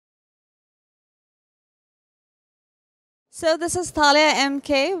So this is Talia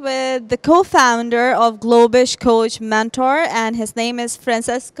MK with the co-founder of Globish Coach Mentor, and his name is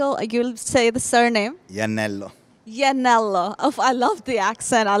Francesco. You'll say the surname. Iannello. Iannello. Oh, I love the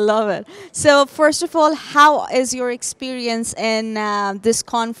accent. I love it. So first of all, how is your experience in this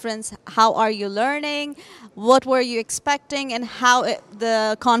conference? How are you learning? What were you expecting, and how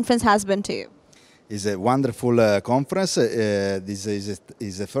the conference has been to you? It's a wonderful conference. This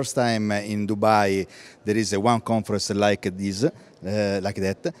is the first time in Dubai there is a one conference like this, like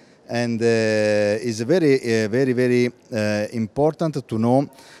that, and it's very important to know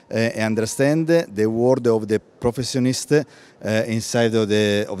and understand the word of the professionist inside of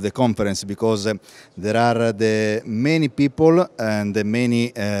the conference, because there are the many people and the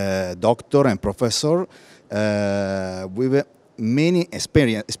many doctor and professor with many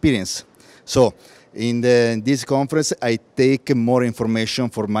experience. So in this conference, I take more information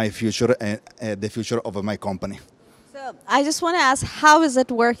for my future and the future of my company. So I just want to ask, how is it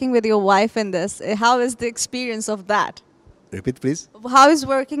working with your wife in this? How is the experience of that? Repeat, please. How is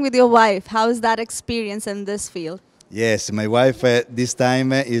working with your wife? How is that experience in this field? Yes, my wife this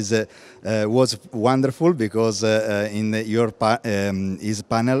time was wonderful, because in your his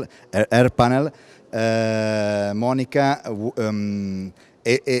panel, her panel, Monica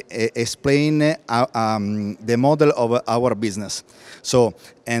explain the model of our business. So,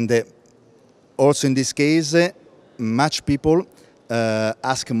 and also in this case, much people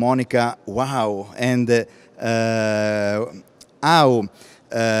ask Monica, wow, and how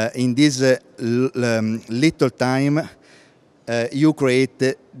in this little time you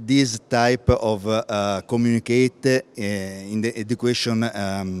create this type of communicate in the education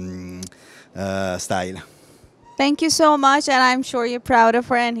style. Thank you so much, and I'm sure you're proud of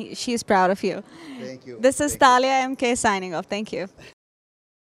her, and she's proud of you. Thank you. This is Talia MK signing off. Thank you.